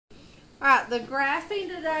Alright, the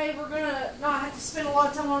graphing today, we're going to not have to spend a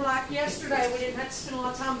lot of time on like yesterday. We didn't have to spend a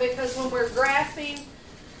lot of time because when we're graphing,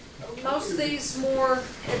 most of these more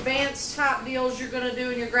advanced type deals you're going to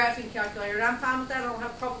do in your graphing calculator. And I'm fine with that. I don't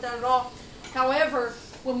have a problem with that at all. However,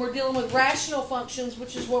 when we're dealing with rational functions,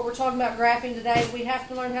 which is what we're talking about graphing today, we have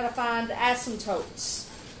to learn how to find asymptotes.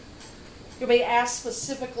 You'll be asked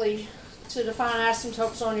specifically to define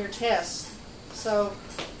asymptotes on your test. So,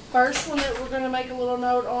 first one that we're going to make a little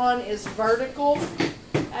note on is vertical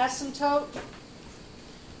asymptote.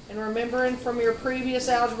 And remembering from your previous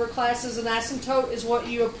algebra classes, an asymptote is what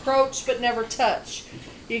you approach but never touch.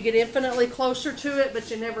 You get infinitely closer to it,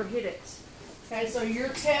 but you never hit it. Okay, so your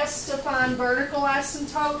test to find vertical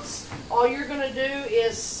asymptotes, all you're going to do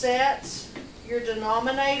is set your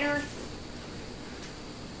denominator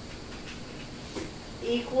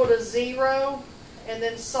equal to 0 and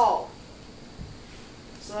then solve.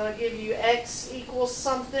 So that'll give you x equals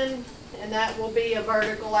something, and that will be a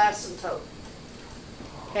vertical asymptote.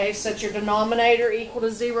 Okay, set your denominator equal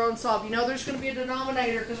to 0 and solve. You know there's going to be a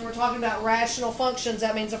denominator because when we're talking about rational functions,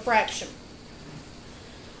 that means a fraction.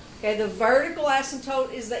 Okay, the vertical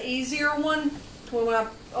asymptote is the easier one.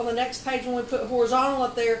 On the next page when we put horizontal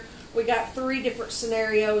up there, we got 3 different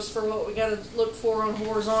scenarios for what we got to look for on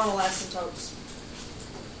horizontal asymptotes.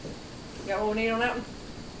 Got what we need on that one?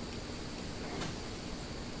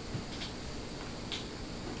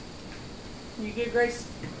 You good, Grace?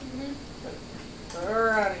 Mm-hmm.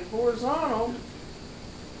 Alrighty, horizontal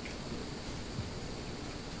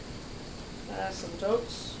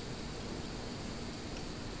asymptotes.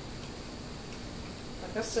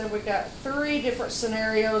 Like I said, we got 3 different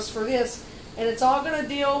scenarios for this, and it's all going to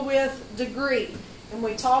deal with degree. And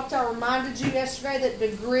we talked, I reminded you yesterday that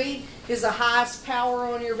degree is the highest power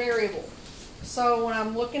on your variable. So when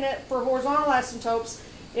I'm looking at for horizontal asymptotes,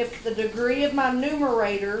 if the degree of my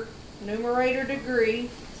numerator degree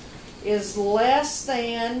is less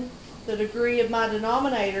than the degree of my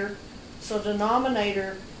denominator, so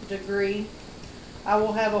denominator degree, I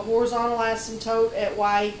will have a horizontal asymptote at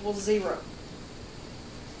y equals 0.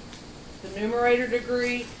 The numerator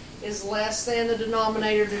degree is less than the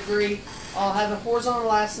denominator degree, I'll have a horizontal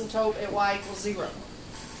asymptote at y equals 0.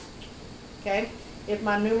 Okay? If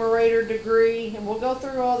my numerator degree, and we'll go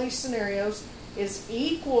through all these scenarios, is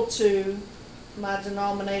equal to my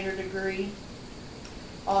denominator degree,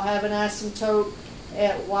 I'll have an asymptote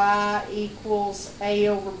at y equals a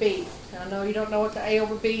over b. Now, I know you don't know what the a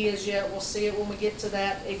over b is yet. We'll see it when we get to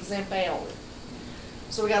that example.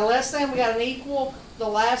 So we got a less than, we got an equal. The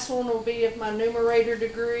last one will be if my numerator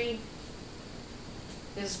degree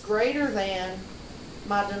is greater than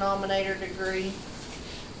my denominator degree,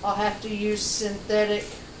 I'll have to use synthetic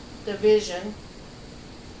division,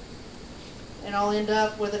 and I'll end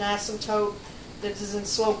up with an asymptote that is in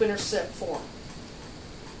slope-intercept form,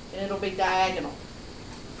 and it'll be diagonal.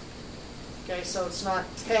 Okay, so it's not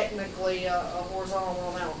technically a horizontal one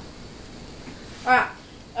on that one. All right.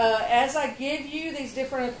 As I give you these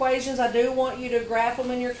different equations, I do want you to graph them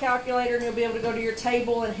in your calculator, and you'll be able to go to your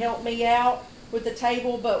table and help me out with the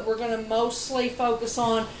table, but we're going to mostly focus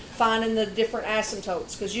on finding the different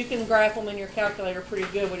asymptotes, because you can graph them in your calculator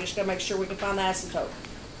pretty good. We just got to make sure we can find the asymptote.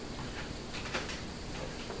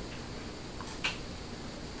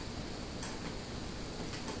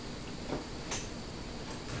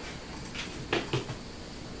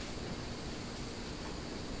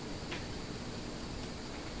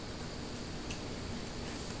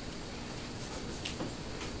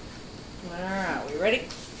 Alright, we ready?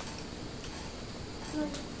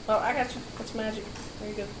 Oh, I got you. That's magic. There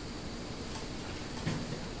you go.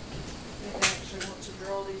 I actually want to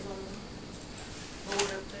draw these on the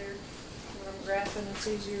board up there. When I'm graphing, it's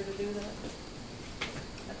easier to do that.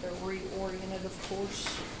 Have to reorient it, of course.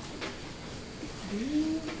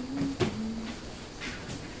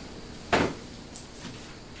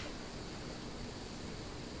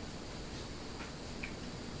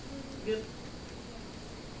 Good.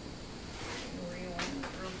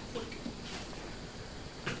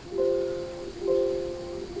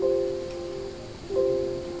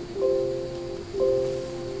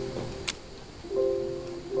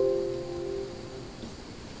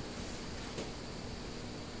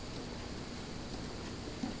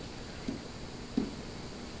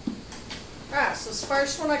 Alright, so this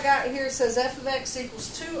first one I got here says f of x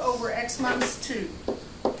equals 2 over x minus 2.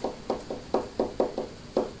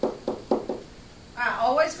 Alright,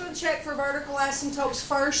 always going to check for vertical asymptotes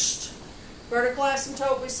first. Vertical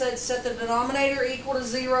asymptote, we said set the denominator equal to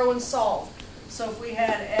 0 and solve. So if we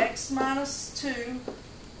had x minus 2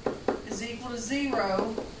 is equal to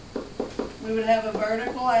 0, we would have a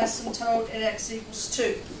vertical asymptote at x equals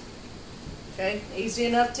 2. Okay, easy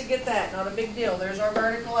enough to get that, not a big deal. There's our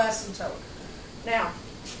vertical asymptote. Now,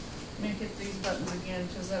 let me hit these buttons again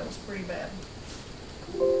because that was pretty bad.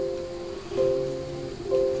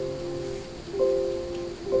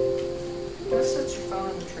 Let's set your phone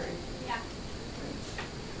in the tray. Yeah.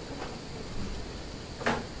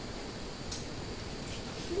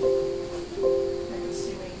 I can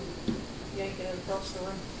see me yanking it across the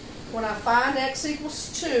room. When I find x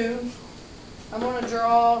equals 2, I'm going to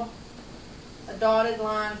draw a dotted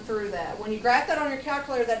line through that. When you graph that on your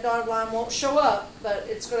calculator, that dotted line won't show up, but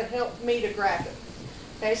it's going to help me to graph it.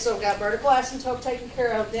 Okay, so we've got vertical asymptote taken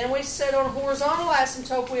care of. Then we said on horizontal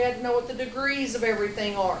asymptote, we had to know what the degrees of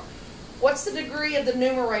everything are. What's the degree of the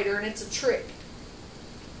numerator? And it's a trick.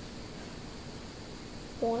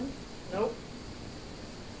 1. Nope.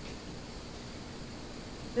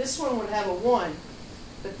 This one would have a 1,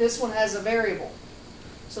 but this one has a variable.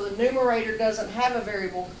 So the numerator doesn't have a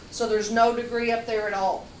variable, so there's no degree up there at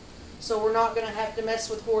all. So we're not going to have to mess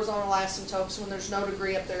with horizontal asymptotes when there's no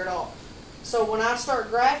degree up there at all. So when I start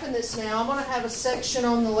graphing this now, I'm going to have a section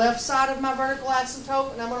on the left side of my vertical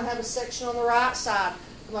asymptote, and I'm going to have a section on the right side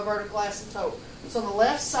of my vertical asymptote. So on the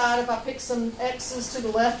left side, if I pick some x's to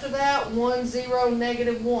the left of that, 1, 0,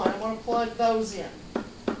 negative 1, I'm going to plug those in.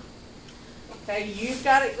 Okay, you've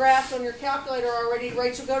got it graphed on your calculator already.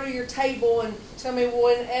 Rachel, go to your table and tell me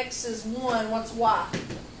when x is 1, what's y?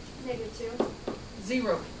 -2.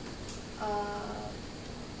 0.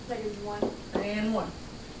 -1. And 1.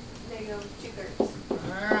 -2/3.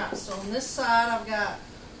 Alright, so on this side I've got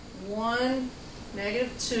 1,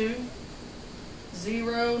 -2,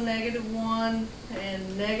 0, -1,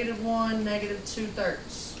 and -1,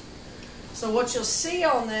 -2/3. So what you'll see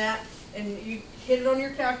on that, and you hit it on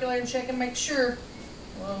your calculator and check and make sure.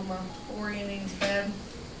 Well, my orienting's bad.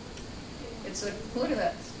 It's a, look at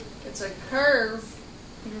that. It's a curve.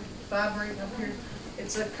 You're vibrating up here.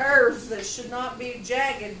 It's a curve that should not be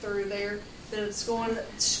jagged through there. That it's going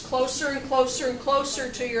closer and closer and closer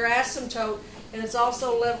to your asymptote, and it's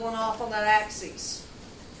also leveling off on that axis.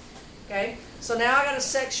 Okay, so now I got a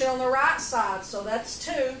section on the right side, so that's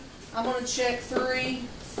 2. I'm going to check 3,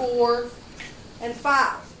 4, and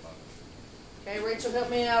 5. Okay, Rachel, help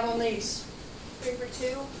me out on these. 3 for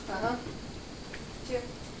 2. 2.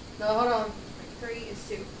 No, hold on. 3 is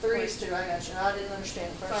 2. 3 is 2. I got you. I didn't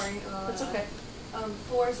understand first. Sorry. That's okay.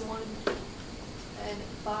 4 is 1, and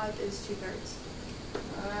 5 is 2/3.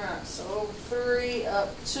 Alright, so over 3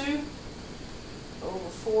 up 2, over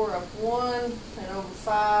 4 up 1, and over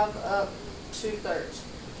 5 up 2/3.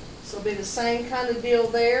 So it'll be the same kind of deal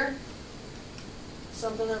there.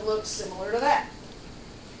 Something that looks similar to that.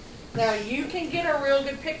 Now you can get a real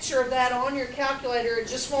good picture of that on your calculator. It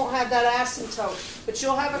just won't have that asymptote. But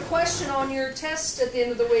you'll have a question on your test at the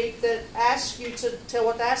end of the week that asks you to tell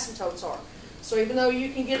what the asymptotes are. So even though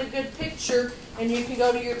you can get a good picture and you can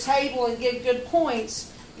go to your table and get good points,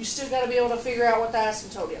 you still got to be able to figure out what the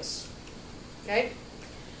asymptote is. Okay?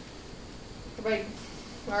 Everybody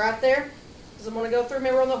all right there? Because I'm going to go through,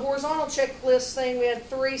 remember on the horizontal checklist thing, we had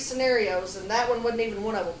 3 scenarios, and that one wasn't even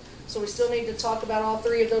one of them. So we still need to talk about all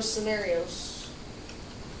 3 of those scenarios.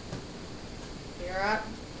 You all right?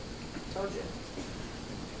 Told you.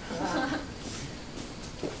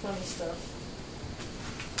 Funny stuff.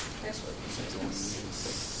 That's what this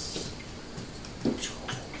is.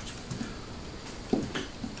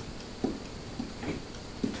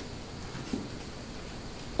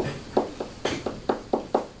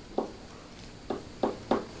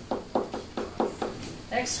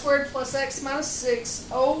 X squared plus x minus 6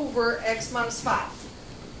 over x minus 5.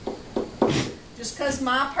 Just because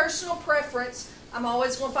my personal preference, I'm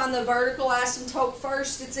always going to find the vertical asymptote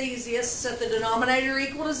first. It's easiest. Set the denominator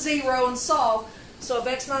equal to 0 and solve. So if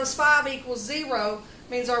x minus 5 equals 0,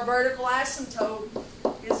 means our vertical asymptote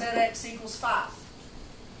is at x equals 5.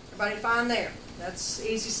 Everybody fine there? That's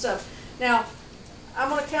easy stuff. Now, I'm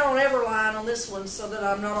going to count on every line on this one so that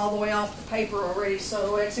I'm not all the way off the paper already.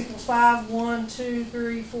 So x equals 5, 1, 2,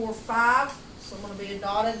 3, 4, 5. So I'm going to be a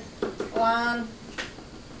dotted line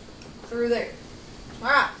through there. All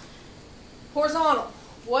right. Horizontal.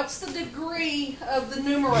 What's the degree of the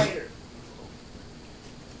numerator?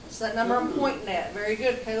 What's that number I'm pointing at? Very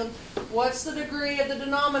good, Caleb. What's the degree of the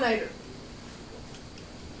denominator?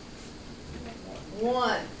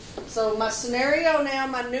 1. So my scenario now,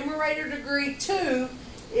 my numerator degree 2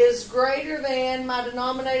 is greater than my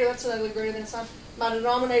denominator. That's an ugly greater than sign. My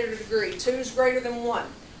denominator degree 2 is greater than 1.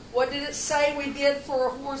 What did it say we did for a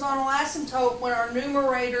horizontal asymptote when our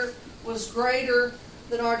numerator was greater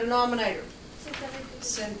than our denominator?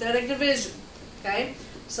 Synthetic division. Okay?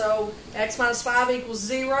 So x minus 5 equals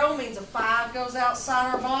 0 means a 5 goes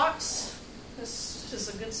outside our box. This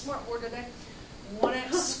is a good smart word today.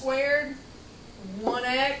 1x squared,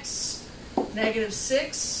 1x, negative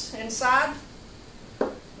 6 inside.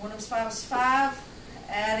 1 times 5 is 5.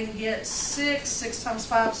 Add and get 6. 6 times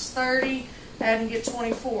 5 is 30. Add and get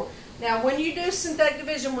 24. Now, when you do synthetic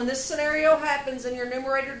division, when this scenario happens and your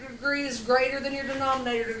numerator degree is greater than your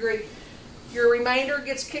denominator degree, your remainder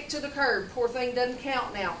gets kicked to the curb. Poor thing doesn't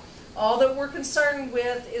count now. All that we're concerned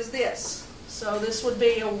with is this. So this would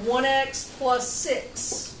be a 1x plus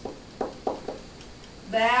 6.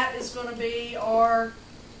 That is going to be our,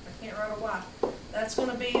 I can't write a y, that's going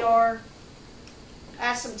to be our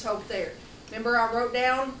asymptote there. Remember I wrote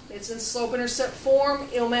down, it's in slope-intercept form,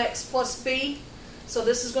 mx plus b. So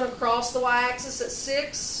this is going to cross the y-axis at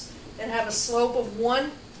 6 and have a slope of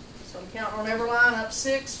 1. So I'm counting on every line up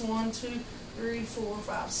 6. 1, 2, 3, 4,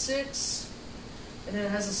 5, 6. And then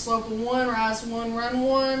it has a slope of 1. Rise 1, run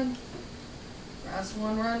 1. Rise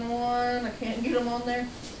 1, run 1. I can't get them on there.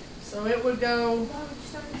 So it would go,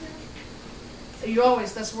 you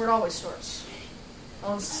always, that's where it always starts.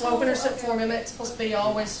 On slope-intercept form, mx plus b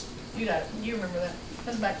always, you got it. You remember that.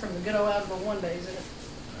 That's back from the good old Algebra 1 days, isn't it?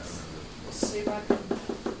 Let's see if I can.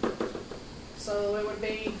 So it would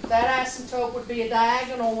be, that asymptote would be a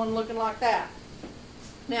diagonal one looking like that.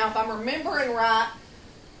 Now, if I'm remembering right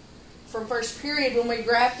from first period when we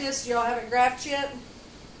graphed this, y'all haven't graphed yet?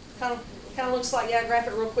 Kind of looks like, yeah, graph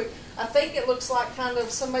it real quick. I think it looks like kind of,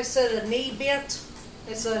 somebody said a knee bent.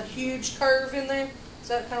 It's a huge curve in there. Is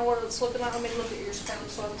that kind of what it's looking like? Let me look at yours kind of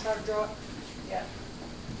so I can try to draw it. Yeah.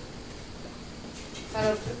 Kind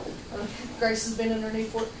of, Grace has been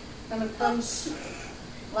underneath it. Kind of comes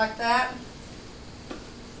like that.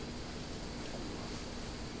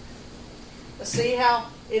 But see how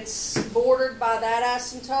it's bordered by that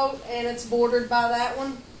asymptote and it's bordered by that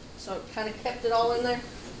one? So it kind of kept it all in there.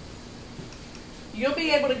 You'll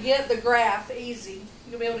be able to get the graph easy.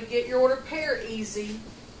 You'll be able to get your ordered pair easy.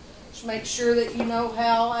 Just make sure that you know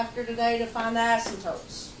how, after today, to find the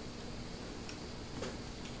asymptotes.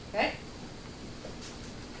 Okay?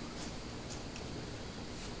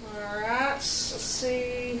 Alright, let's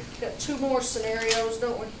see. Got 2 more scenarios,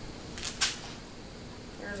 don't we?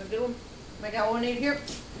 There's a good one. I got one in here.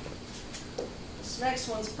 This next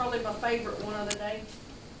one's probably my favorite one of the day.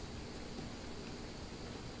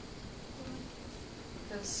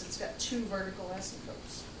 Because it's got 2 vertical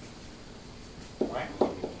asymptotes.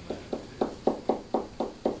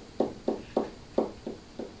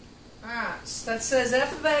 Alright, so that says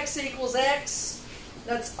f of x equals x.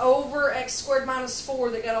 That's over x squared minus 4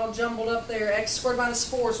 that got all jumbled up there. X squared minus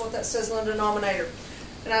 4 is what that says in the denominator.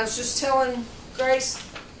 And I was just telling Grace,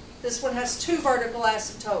 this one has 2 vertical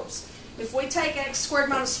asymptotes. If we take x squared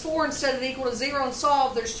minus 4 instead of equal to 0 and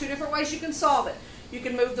solve, there's 2 different ways you can solve it. You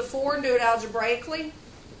can move the 4 and do it algebraically.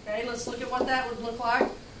 Okay, let's look at what that would look like.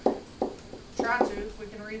 Try to, if we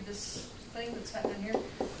can read this thing that's happening here.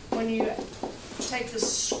 When you take the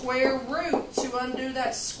square root to undo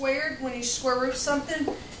that squared, when you square root something,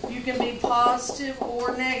 you can be positive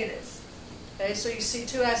or negative. Okay, so you see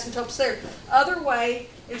 2 asymptotes there. Other way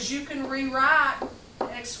is you can rewrite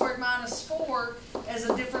x squared minus 4 as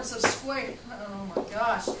a difference of square. Oh my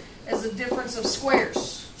gosh, as a difference of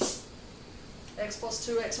squares. X plus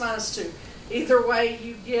 2, x minus 2. Either way,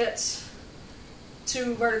 you get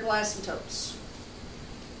 2 vertical asymptotes.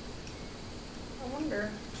 I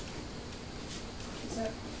wonder, is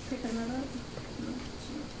that picking that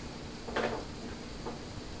up?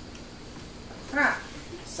 Alright,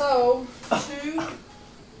 so 2,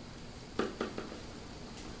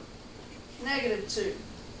 negative 2.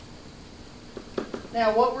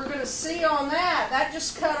 Now what we're going to see on that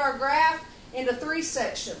just cut our graph into 3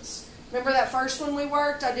 sections. Remember that first one we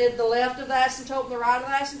worked? I did the left of the asymptote and the right of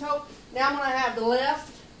the asymptote. Now I'm going to have the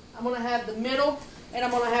left, I'm going to have the middle, and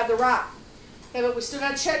I'm going to have the right. Okay, but we still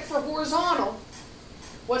got to check for horizontal.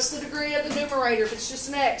 What's the degree of the numerator? If it's just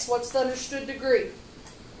an x, what's the understood degree?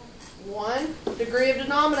 1. Degree of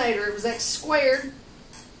denominator, it was x squared.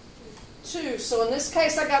 2. So in this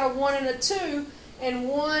case I got a 1 and a 2, and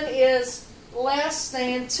 1 is less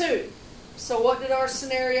than 2. So what did our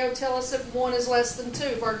scenario tell us if 1 is less than 2?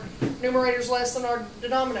 If our numerator is less than our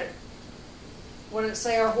denominator? What did it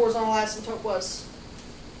say our horizontal asymptote was?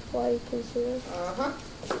 Y equals 0. Uh-huh.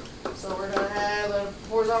 So we're going to have a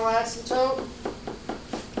horizontal asymptote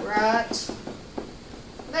right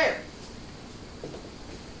there.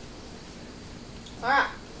 Alright.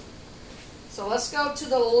 So let's go to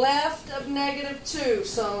the left of negative 2.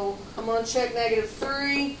 So I'm going to check negative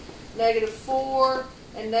 3, negative 4,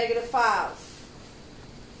 and negative 5.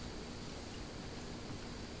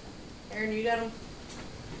 Aaron, you got them?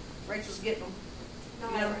 Rachel's getting them. No,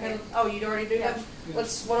 You got right them? here. Oh, you already do have?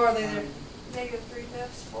 What are they there? Negative 3/5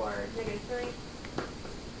 for negative 3.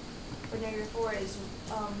 For negative 4 is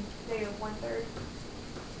negative 1/3.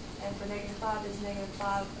 And for negative 5 is negative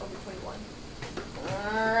 5 over 21.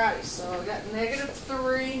 Alright, so I got negative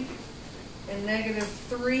 3 and negative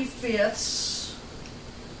 3/5.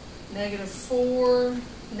 Negative 4,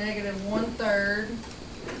 negative 1/3,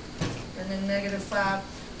 and then negative 5.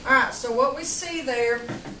 Alright, so what we see there,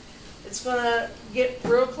 it's going to get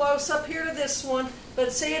real close up here to this one.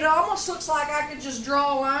 But see, it almost looks like I could just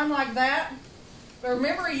draw a line like that. But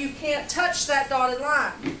remember, you can't touch that dotted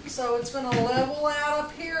line. So it's going to level out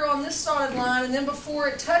up here on this dotted line, and then before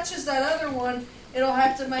it touches that other one, it'll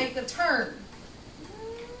have to make a turn.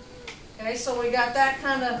 Okay, so we got that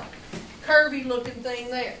kind of curvy looking thing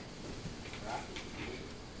there.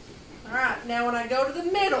 Alright, now when I go to the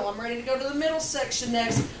middle, I'm ready to go to the middle section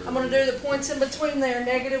next. I'm going to do the points in between there,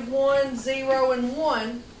 negative 1, 0, and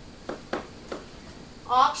 1.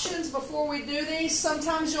 Options before we do these,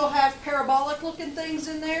 sometimes you'll have parabolic looking things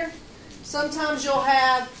in there. Sometimes you'll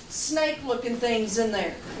have snake looking things in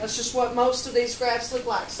there. That's just what most of these graphs look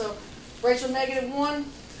like. So, Rachel, negative 1,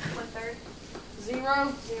 1/3.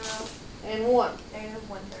 0, 0. and 1. Negative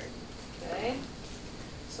 1/3. Okay.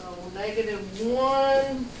 So negative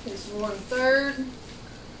 1 is 1/3,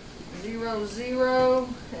 0, 0,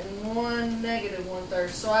 and 1, negative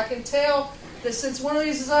 1/3. So I can tell that since one of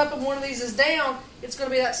these is up and one of these is down, it's going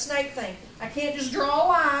to be that snake thing. I can't just draw a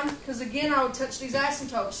line because, again, I would touch these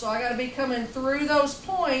asymptotes. So I got to be coming through those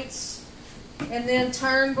points and then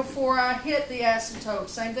turn before I hit the asymptote.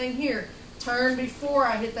 Same thing here. Turn before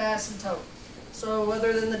I hit the asymptote. So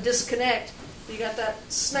other than the disconnect, you got that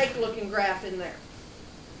snake-looking graph in there.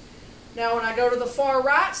 Now when I go to the far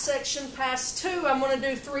right section past 2, I'm going to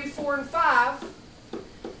do 3, 4, and 5.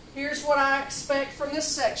 Here's what I expect from this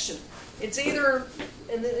section. It's either,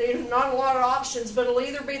 and not a lot of options, but it'll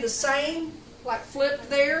either be the same, like flipped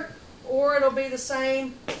there, or it'll be the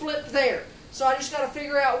same, flipped there. So I just got to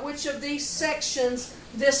figure out which of these sections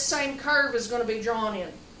this same curve is going to be drawn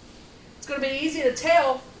in. It's going to be easy to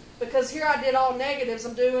tell because here I did all negatives.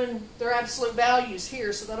 I'm doing their absolute values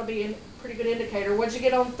here, so that'll be a pretty good indicator. What'd you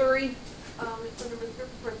get on 3?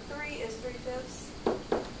 For 3 is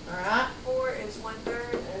 3/5. Alright. 4 is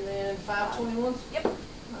 1/3. And then 5/21? Yep.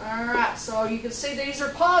 Alright, so you can see these are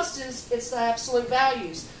positives. It's the absolute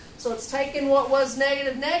values. So it's taking what was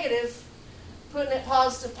negative, negative, putting it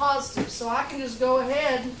positive, positive. So I can just go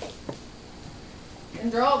ahead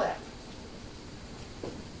and draw that.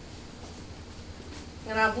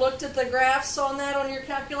 And I've looked at the graphs on that on your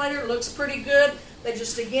calculator. It looks pretty good. They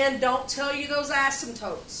just, again, don't tell you those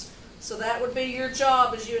asymptotes. So that would be your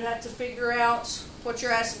job, is you'd have to figure out what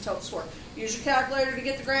your asymptotes were. Use your calculator to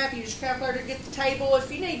get the graph. Use your calculator to get the table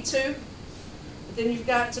if you need to. But then you've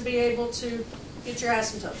got to be able to get your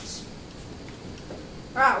asymptotes.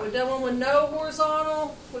 Alright, we've done one with no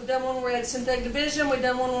horizontal. We've done one where we had synthetic division. We've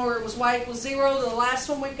done one where it was y equals 0. The last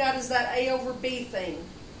one we've got is that a over b thing.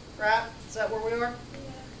 Right? Is that where we are?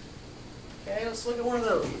 Yeah. Okay, let's look at one of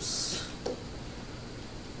those.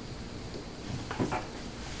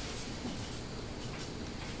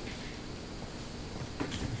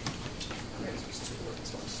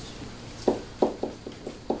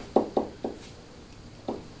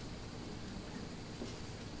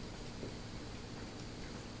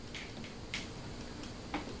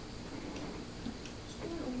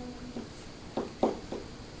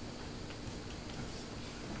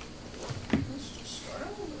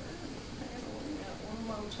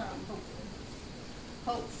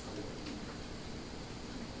 Hopefully.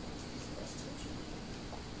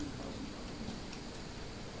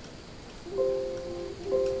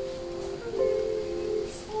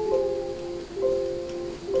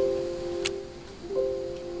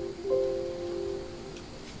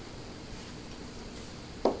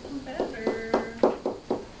 Better. I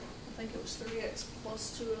think it was 3x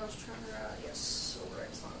plus 2 I was trying to write. Yes, over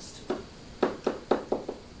x minus 2.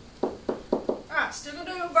 Alright, still going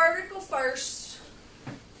to do a vertical first.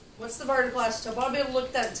 What's the vertical asymptote? I'll be able to look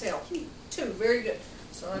at that and tell. 2, very good.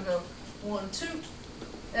 So I go 1, 2.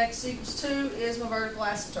 X equals 2 is my vertical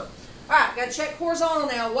asymptote. Alright, got to check horizontal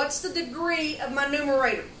now. What's the degree of my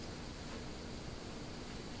numerator?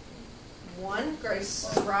 1. Grace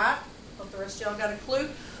is right. Hope the rest of y'all got a clue.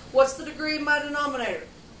 What's the degree of my denominator?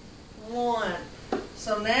 1.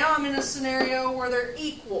 So now I'm in a scenario where they're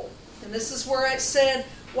equal. And this is where it said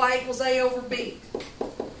y equals a over b.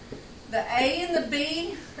 The a and the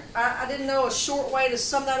b, I didn't know a short way to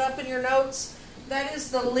sum that up in your notes. That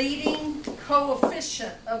is the leading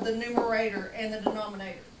coefficient of the numerator and the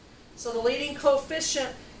denominator. So the leading coefficient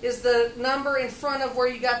is the number in front of where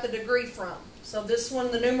you got the degree from. So this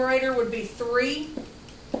one, the numerator would be 3.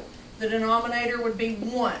 The denominator would be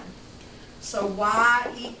 1. So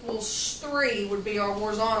y equals 3 would be our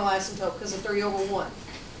horizontal asymptote because of 3 over 1.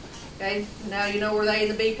 Okay, now you know where the A and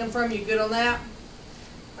the B come from. You good on that?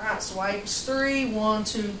 Alright, so y equals 3. 1,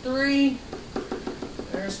 2, 3.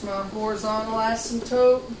 There's my horizontal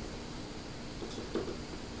asymptote.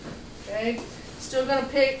 Okay, still going to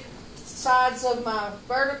pick sides of my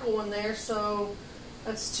vertical one there. So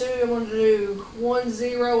that's 2. I'm going to do 1,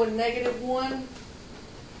 0, and negative 1.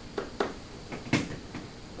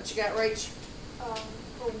 What you got, Rach?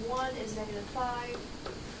 For 1 is negative 5,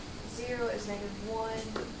 0 is negative 1,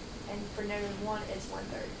 and for negative 1 is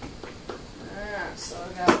 1/3. Alright, so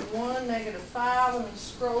I got 1, negative 5. Let me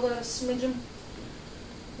scroll that a smidgen.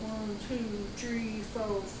 1, 2, 3,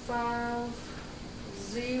 4, 5,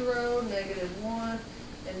 0, negative 1,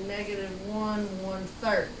 and negative 1,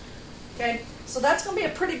 1/3. Okay, so that's going to be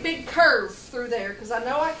a pretty big curve through there because I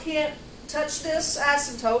know I can't touch this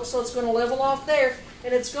asymptote, so it's going to level off there.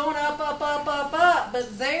 And it's going up, up, up, up, up.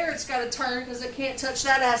 But there it's got to turn because it can't touch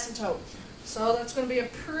that asymptote. So that's going to be a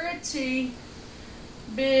pretty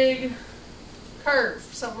big curve.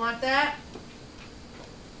 Something like that.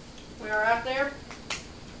 We are out there.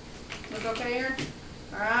 Look okay here?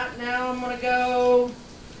 Alright, now I'm going to go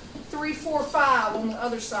 3, 4, 5 on the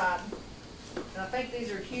other side. And I think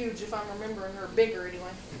these are huge if I'm remembering, or bigger anyway.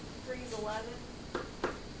 3 is 11,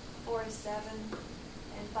 4 is 7,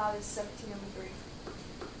 and 5 is 17 over 3.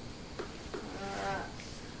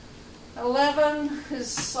 11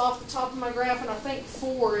 is off the top of my graph, and I think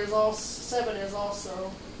 7 is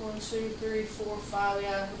also. 1, 2, 3, 4, 5.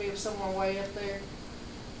 Yeah, it'll be somewhere way up there.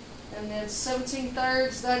 And then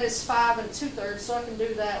 17/3, that is 5 2/3, so I can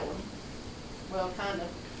do that one. Well, kind of.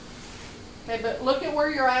 Okay, but look at where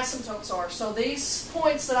your asymptotes are. So these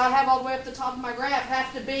points that I have all the way up the top of my graph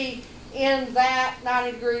have to be in that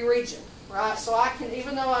 90-degree region, right? So I can,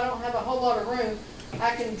 even though I don't have a whole lot of room,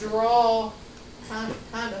 I can draw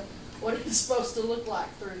kind of what it's supposed to look like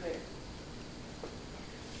through there.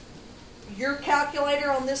 Your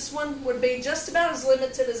calculator on this one would be just about as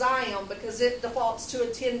limited as I am because it defaults to a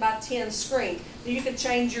 10 by 10 screen. You can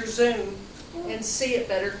change your zoom and see it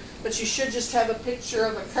better, but you should just have a picture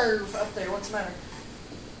of a curve up there. What's the matter?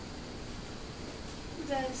 Is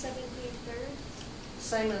that 17/3?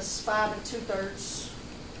 Same as 5 2/3.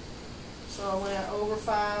 So I went over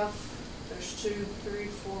 5. There's 2, 3,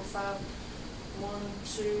 4, 5. 1,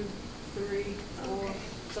 2, 3, 4. Okay.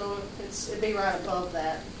 So it'd be right above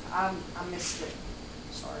that. I missed it.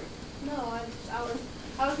 Sorry. No,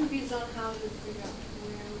 I was confused on how to figure out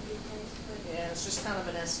where it would be placed, but Yeah, it's just kind of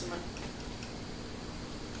an estimate.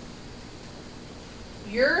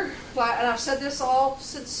 And I've said this all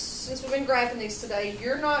since we've been graphing these today,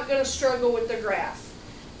 you're not going to struggle with the graph.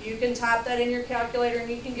 You can type that in your calculator and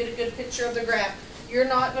you can get a good picture of the graph. You're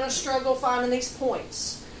not going to struggle finding these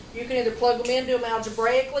points. You can either plug them in, do them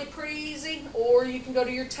algebraically pretty easy, or you can go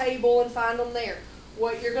to your table and find them there.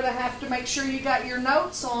 What you're going to have to make sure you got your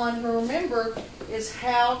notes on and remember is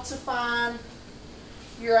how to find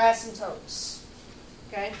your asymptotes.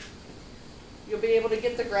 Okay? You'll be able to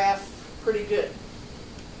get the graph pretty good.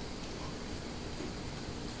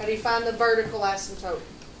 How do you find the vertical asymptote?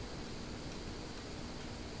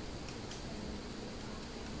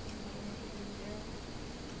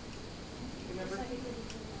 Remember?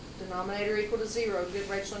 Denominator equal to 0. Good,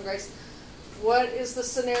 Rachel and Grace. What is the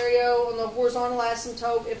scenario on the horizontal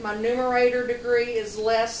asymptote if my numerator degree is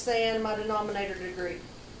less than my denominator degree?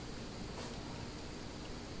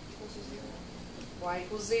 Y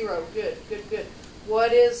equals 0. Good, good, good.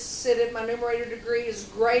 What is it if my numerator degree is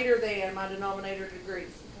greater than my denominator degree?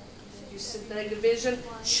 You synthetic division,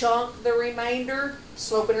 chunk the remainder,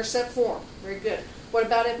 slope-intercept form. Very good. What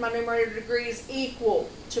about if my numerator degree is equal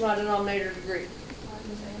to my denominator degree?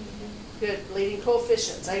 Good. Leading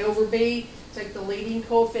coefficients. A over B, take the leading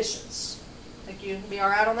coefficients. Thank you. Be all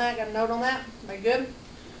right on that? Got a note on that? Very good.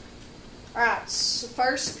 All right. So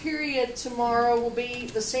first period tomorrow will be,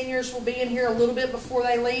 the seniors will be in here a little bit before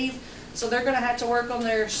they leave. So they're going to have to work on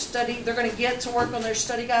their study. They're going to get to work on their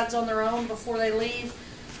study guides on their own before they leave.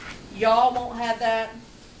 Y'all won't have that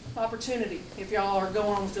opportunity if y'all are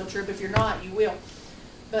going on the field trip. If you're not, you will.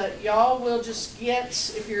 But y'all will just get,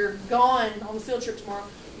 if you're gone on the field trip tomorrow,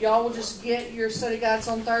 y'all will just get your study guides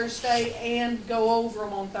on Thursday and go over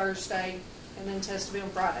them on Thursday and then test to be on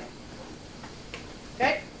Friday.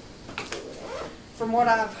 Okay? From what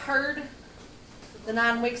I've heard, the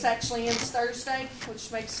 9 weeks actually ends Thursday, which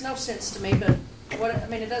makes no sense to me, but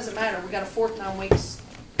it doesn't matter. We got a fourth 9 weeks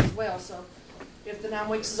as well, so If the 9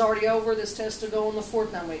 weeks is already over, this test will go on the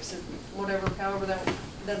 4th 9 weeks, and whatever, however that,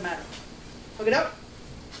 doesn't matter. Hook it up.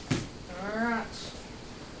 All right.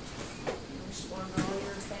 Just one on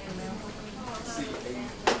your fan now.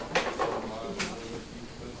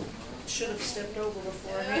 Should have stepped over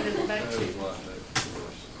before I handed it back to you.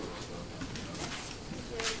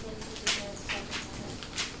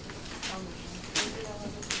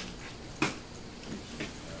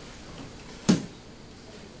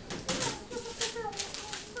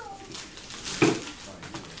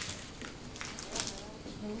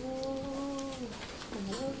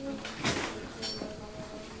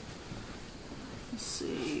 Let's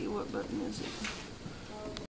see, what button is it?